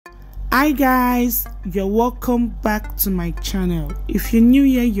Hi guys, you're welcome back to my channel. If you're new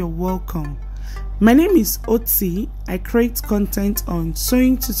here, you're welcome. My name is Otsi. I create content on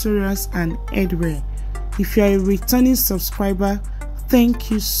sewing tutorials and headwear. If you're a returning subscriber, thank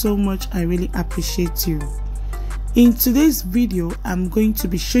you so much. I really appreciate you. In today's video, I'm going to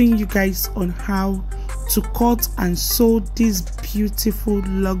be showing you guys on how to cut and sew this beautiful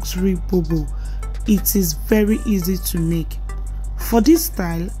luxury bubu. It is very easy to make. For this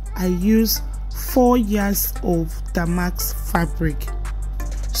style, I use 4 yards of damask fabric.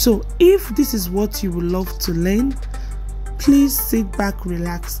 So if this is what you would love to learn, please sit back,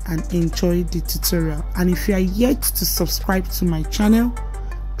 relax and enjoy the tutorial. And if you are yet to subscribe to my channel,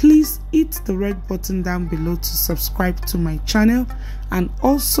 please hit the red button down below to subscribe to my channel, and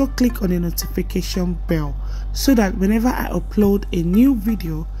also click on the notification bell so that whenever I upload a new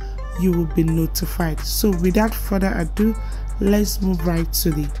video, you will be notified. So without further ado, let's move right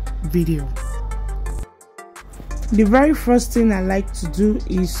to the video. The very first thing I like to do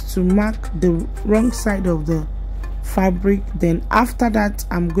is to mark the wrong side of the fabric. Then after that,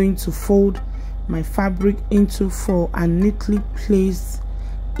 I'm going to fold my fabric into 4 and neatly place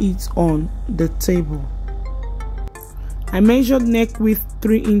it on the table. I measured neck width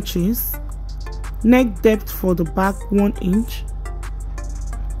 3 inches, neck depth for the back 1 inch,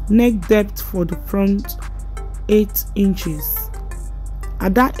 neck depth for the front 8 inches.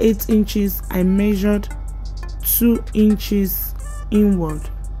 At that 8 inches, I measured 2 inches inward.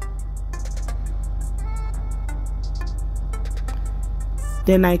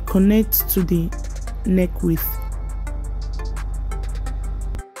 Then I connect to the neck width.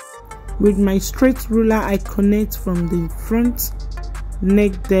 With my straight ruler, I connect from the front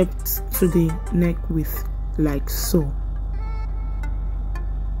neck depth to the neck width, like so.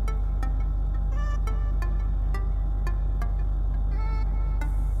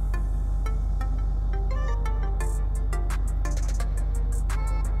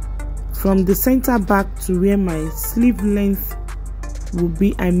 From the center back to where my sleeve length will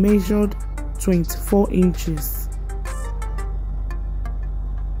be, I measured 24 inches.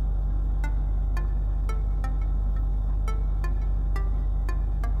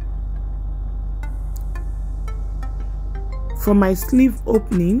 For my sleeve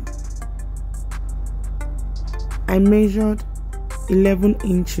opening, I measured 11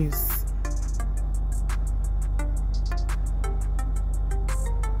 inches.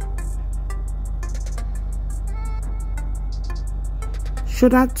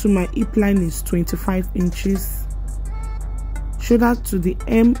 Shoulder to my hip line is 25 inches. Shoulder to the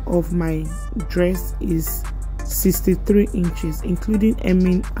hem of my dress is 63 inches, including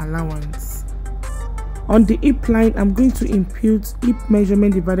hemming allowance. On the hip line, I'm going to impute hip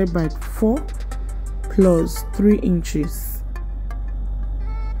measurement divided by 4 plus 3 inches.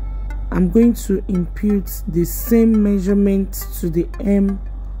 I'm going to impute the same measurement to the hem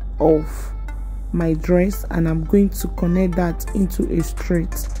of my dress, and I'm going to connect that into a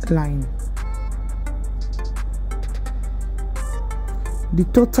straight line. The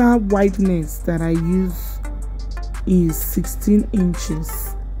total wideness that I use is 16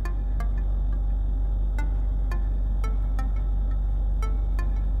 inches.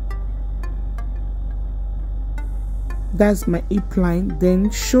 That's my hip line. Then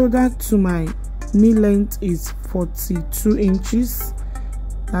shoulder to my knee length is 42 inches.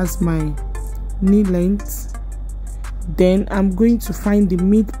 That's my knee length. Then I'm going to find the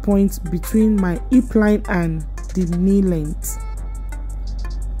midpoint between my hip line and the knee length.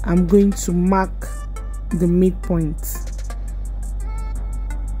 I'm going to mark the midpoint.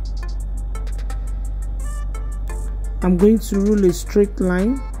 I'm going to rule a straight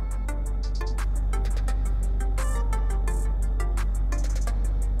line.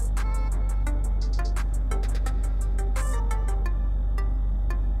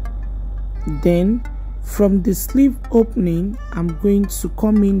 Then from the sleeve opening, I'm going to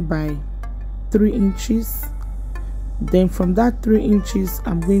come in by 3 inches. Then from that 3 inches,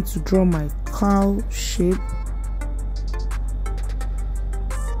 I'm going to draw my curl shape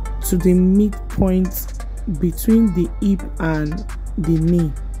to the midpoint between the hip and the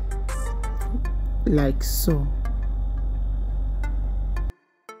knee, like so.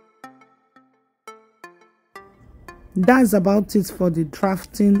 That's about it for the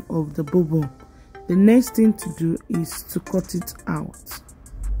drafting of the bubu. The next thing to do is to cut it out.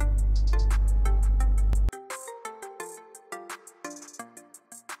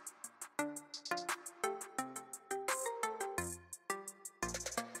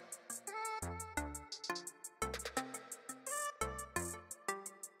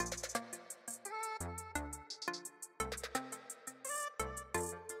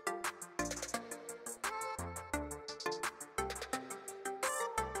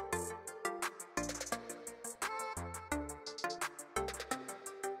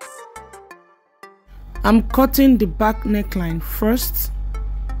 I'm cutting the back neckline first.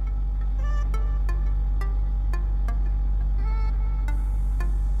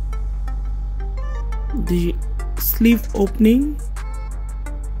 The sleeve opening,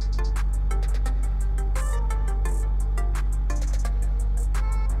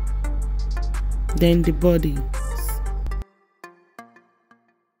 then the body.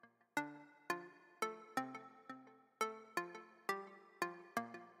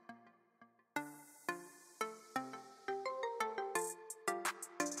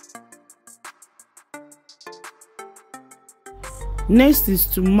 Next is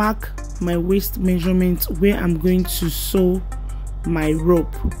to mark my waist measurement where I'm going to sew my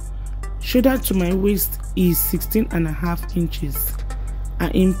rope. Shoulder to my waist is 16.5 inches. I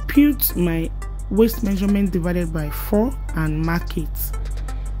impute my waist measurement divided by 4 and mark it.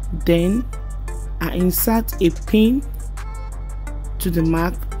 Then I insert a pin to the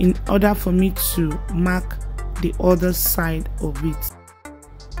mark in order for me to mark the other side of it.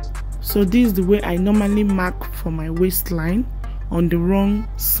 So this is the way I normally mark for my waistline, on the wrong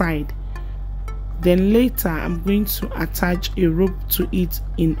side. Then later I'm going to attach a rope to it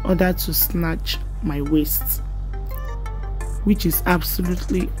in order to snatch my waist, which is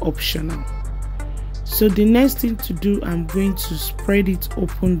absolutely optional. So the next thing to do, I'm going to spread it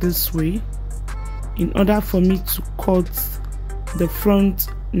open this way in order for me to cut the front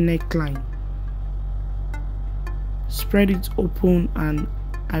neckline. Spread it open and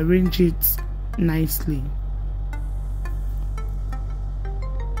arrange it nicely.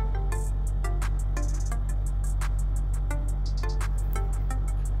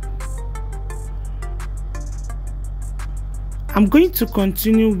 I'm going to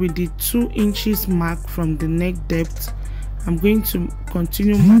continue with the 2 inches mark from the neck depth. I'm going to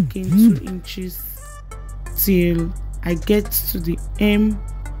continue marking 2 inches till I get to the hem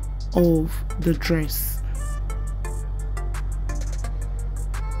of the dress.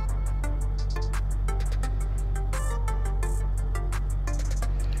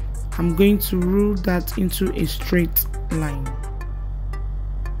 I'm going to rule that into a straight line.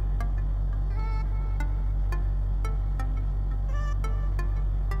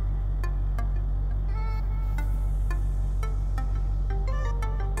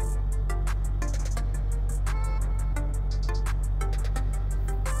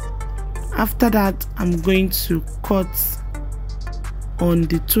 After that, I'm going to cut on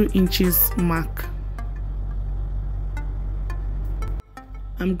the 2 inches mark.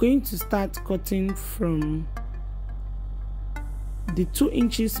 I'm going to start cutting from the 2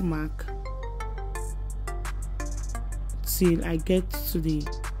 inches mark till I get to the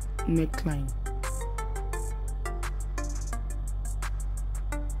neckline.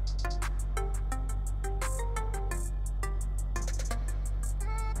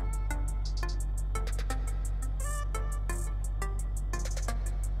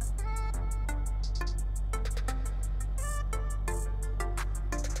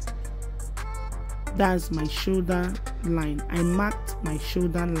 That's my shoulder line. I marked my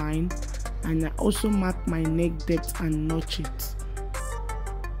shoulder line and I also marked my neck depth and notch it.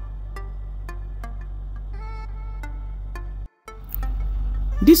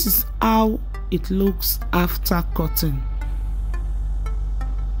 This is how it looks after cutting.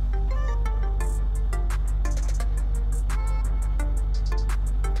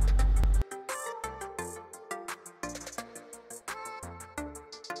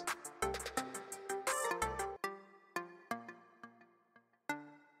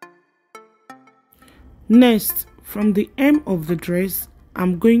 Next, from the hem of the dress,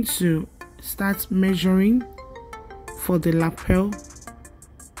 I'm going to start measuring for the lapel.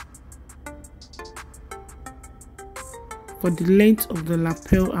 For the length of the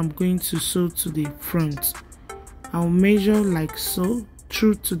lapel, I'm going to sew to the front. I'll measure like so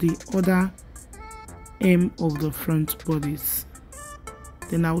through to the other hem of the front bodice.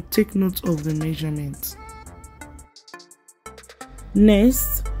 Then I'll take note of the measurement.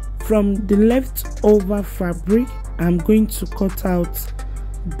 Next, from the leftover fabric, I'm going to cut out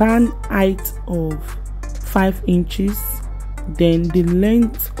band height of 5 inches, then the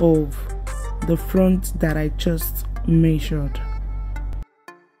length of the front that I just measured.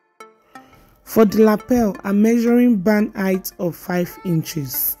 For the lapel, I'm measuring band height of 5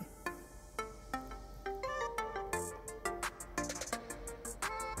 inches.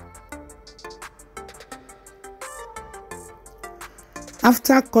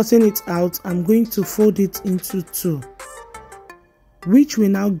 After cutting it out, I'm going to fold it into 2, which will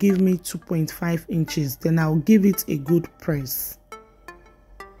now give me 2.5 inches. Then I'll give it a good press.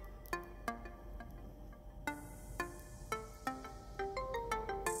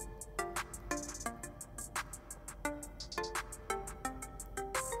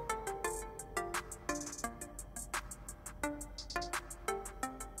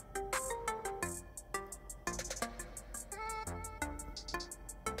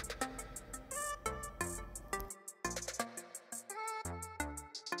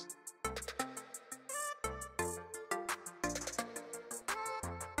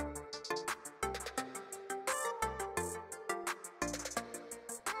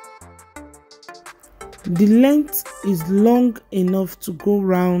 The length is long enough to go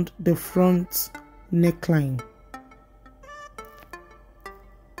round the front neckline.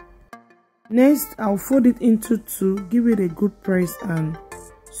 Next, I'll fold it into two, give it a good press and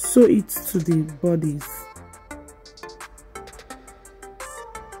sew it to the bodies.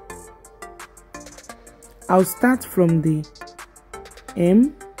 I'll start from the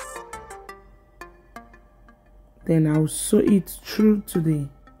hem, then I'll sew it through to the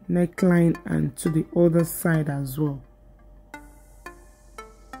neckline and to the other side as well.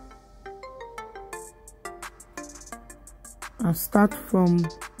 I'll start from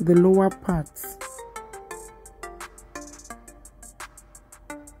the lower part.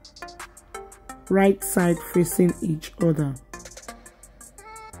 Right side facing each other.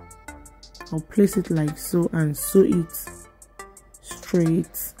 I'll place it like so and sew it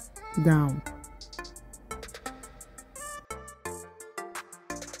straight down.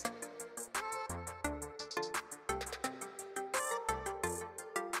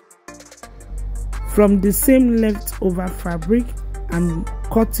 From the same leftover fabric, I'm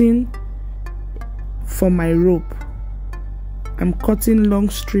cutting for my rope. I'm cutting long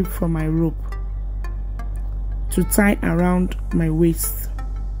strip for my rope to tie around my waist.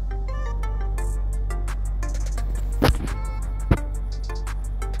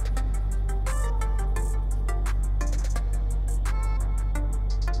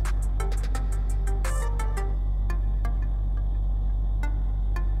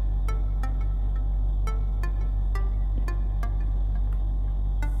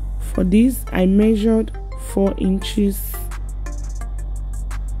 For this, I measured 4 inches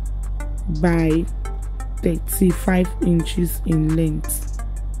by 35 inches in length.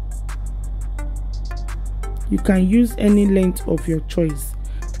 You can use any length of your choice.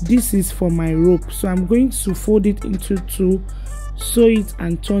 This is for my rope, so I'm going to fold it into two, sew it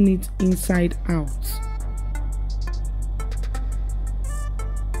and turn it inside out.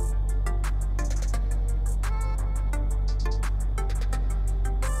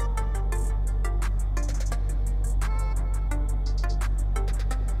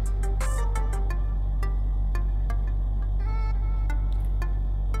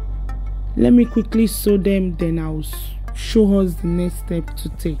 Let me quickly sew them, then I'll show us the next step to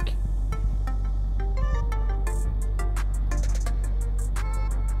take.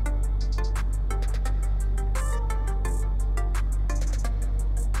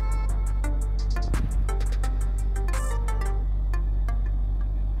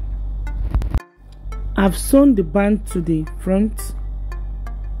 I've sewn the band to the front,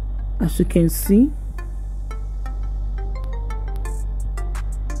 as you can see.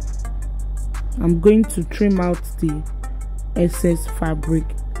 I'm going to trim out the excess fabric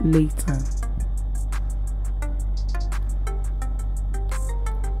later.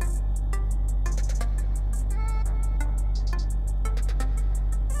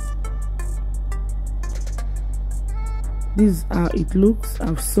 This is how it looks.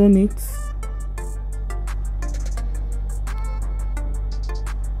 I've sewn it.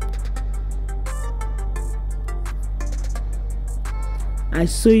 I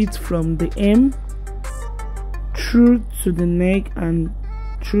sew it from the hem through to the neck and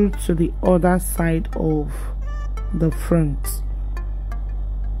through to the other side of the front.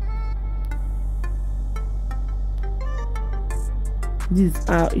 This is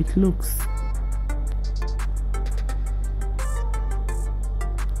how it looks.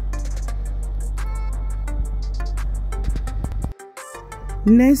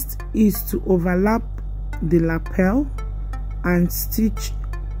 Next is to overlap the lapel and stitch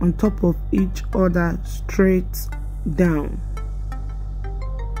on top of each other straight down.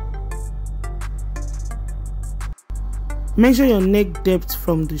 Measure your neck depth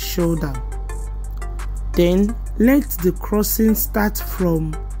from the shoulder. Then let the crossing start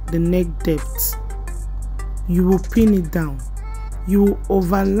from the neck depth. You will pin it down. You will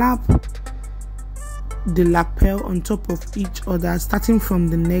overlap the lapel on top of each other starting from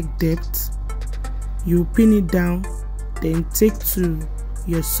the neck depth. You pin it down, then take to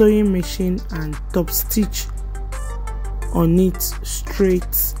your sewing machine and top stitch on it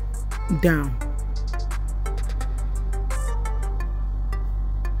straight down.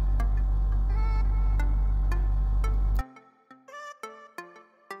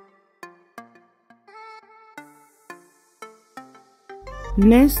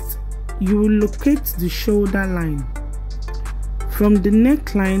 Next, you will locate the shoulder line. From the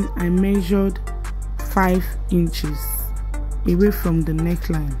neckline, I measured 5 inches away from the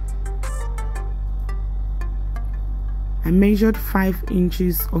neckline. I measured 5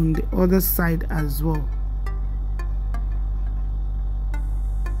 inches on the other side as well.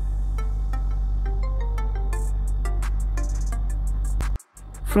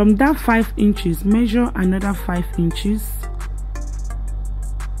 From that 5 inches, measure another 5 inches.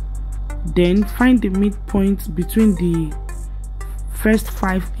 Then find the midpoint between the first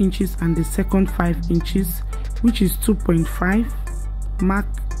 5 inches and the second 5 inches, which is 2.5. Mark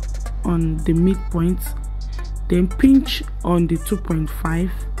on the midpoint, then pinch on the 2.5,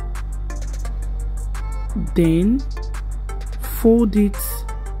 then fold it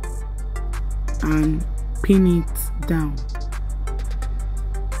and pin it down.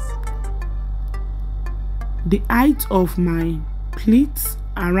 The height of my pleats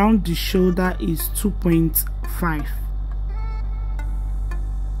around the shoulder is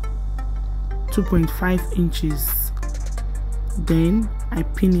 2.5 inches. Then I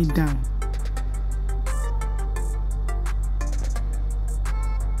pin it down.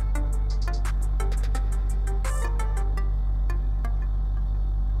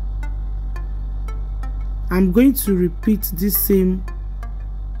 I'm going to repeat this same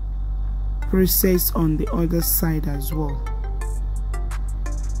process on the other side as well.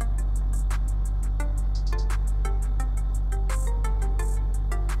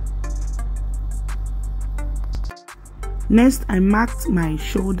 Next, I marked my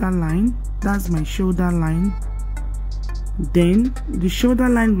shoulder line. That's my shoulder line. Then the shoulder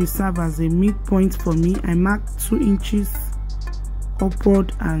line will serve as a midpoint for me. I marked 2 inches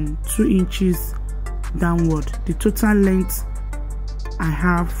upward and 2 inches downward. The total length I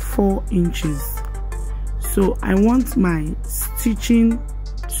have 4 inches. So I want my stitching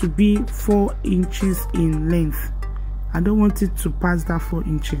to be 4 inches in length. I don't want it to pass that 4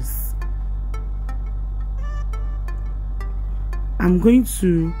 inches. I'm going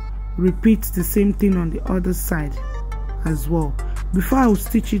to repeat the same thing on the other side as well. Before I will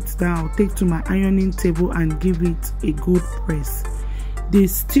stitch it down, I'll take to my ironing table and give it a good press. The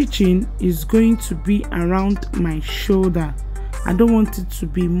stitching is going to be around my shoulder. I don't want it to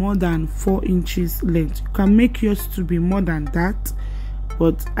be more than 4 inches length. You can make yours to be more than that,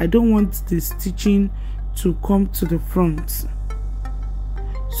 but I don't want the stitching to come to the front.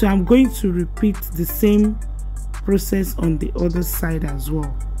 So I'm going to repeat the same process on the other side as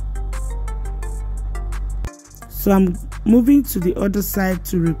well. So I'm moving to the other side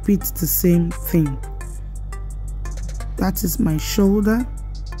to repeat the same thing. That is my shoulder.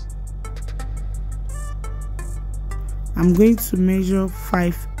 I'm going to measure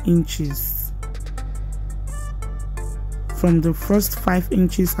 5 inches. From the first 5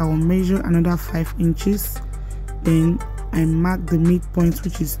 inches, I will measure another 5 inches. Then I mark the midpoint,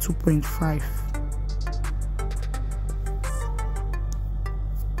 which is 2.5.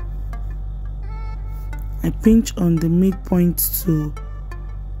 I pinch on the midpoint to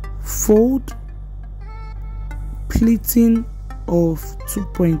fold, pleating of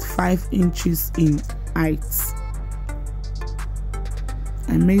 2.5 inches in height.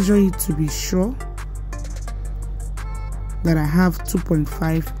 I measure it to be sure that I have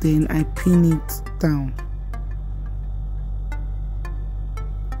 2.5, then I pin it down.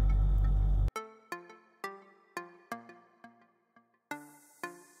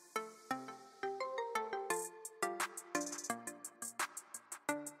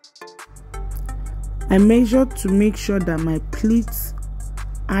 I measure to make sure that my pleat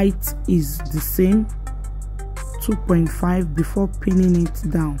height is the same, 2.5, before pinning it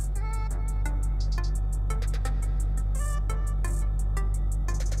down.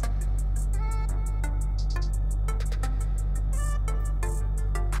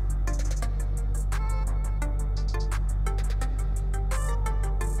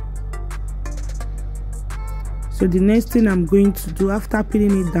 So the next thing I'm going to do after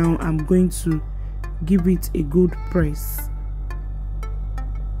pinning it down, I'm going to give it a good press.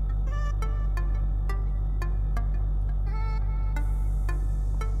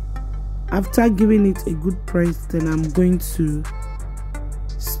 After giving it a good press, then I'm going to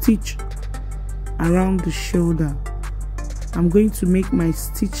stitch around the shoulder. I'm going to make my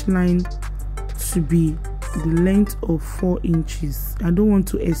stitch line to be the length of 4 inches. I don't want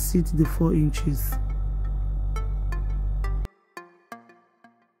to exceed the 4 inches.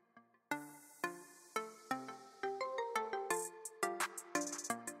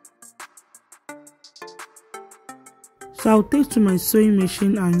 So I'll take to my sewing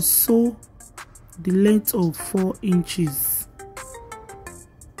machine and sew the length of 4 inches.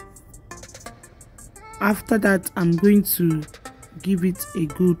 After that, I'm going to give it a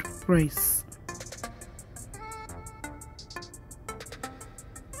good press.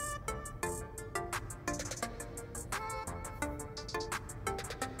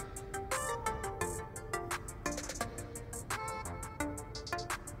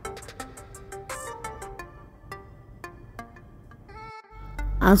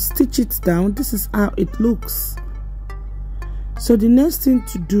 I'll stitch it down. This is how it looks. So the next thing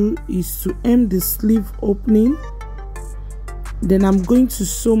to do is to hem the sleeve opening. Then I'm going to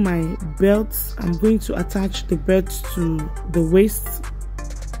sew my belt. I'm going to attach the belt to the waist.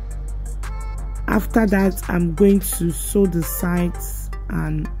 After that, I'm going to sew the sides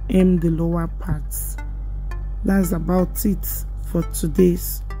and hem the lower parts. That's about it for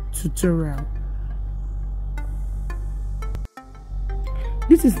today's tutorial.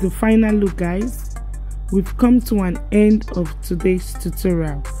 This is the final look, guys. We've come to an end of today's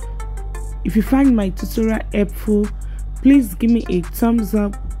tutorial. If you find my tutorial helpful, please give me a thumbs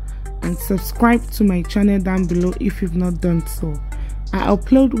up and subscribe to my channel down below if you've not done so. I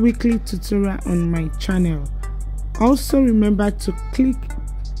upload weekly tutorial on my channel. Also remember to click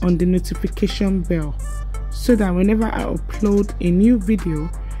on the notification bell so that whenever I upload a new video,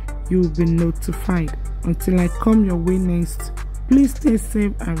 you will be notified. Until I come your way next, please stay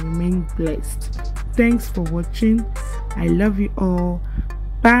safe and remain blessed. Thanks for watching. I love you all.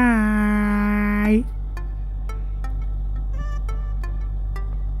 Bye.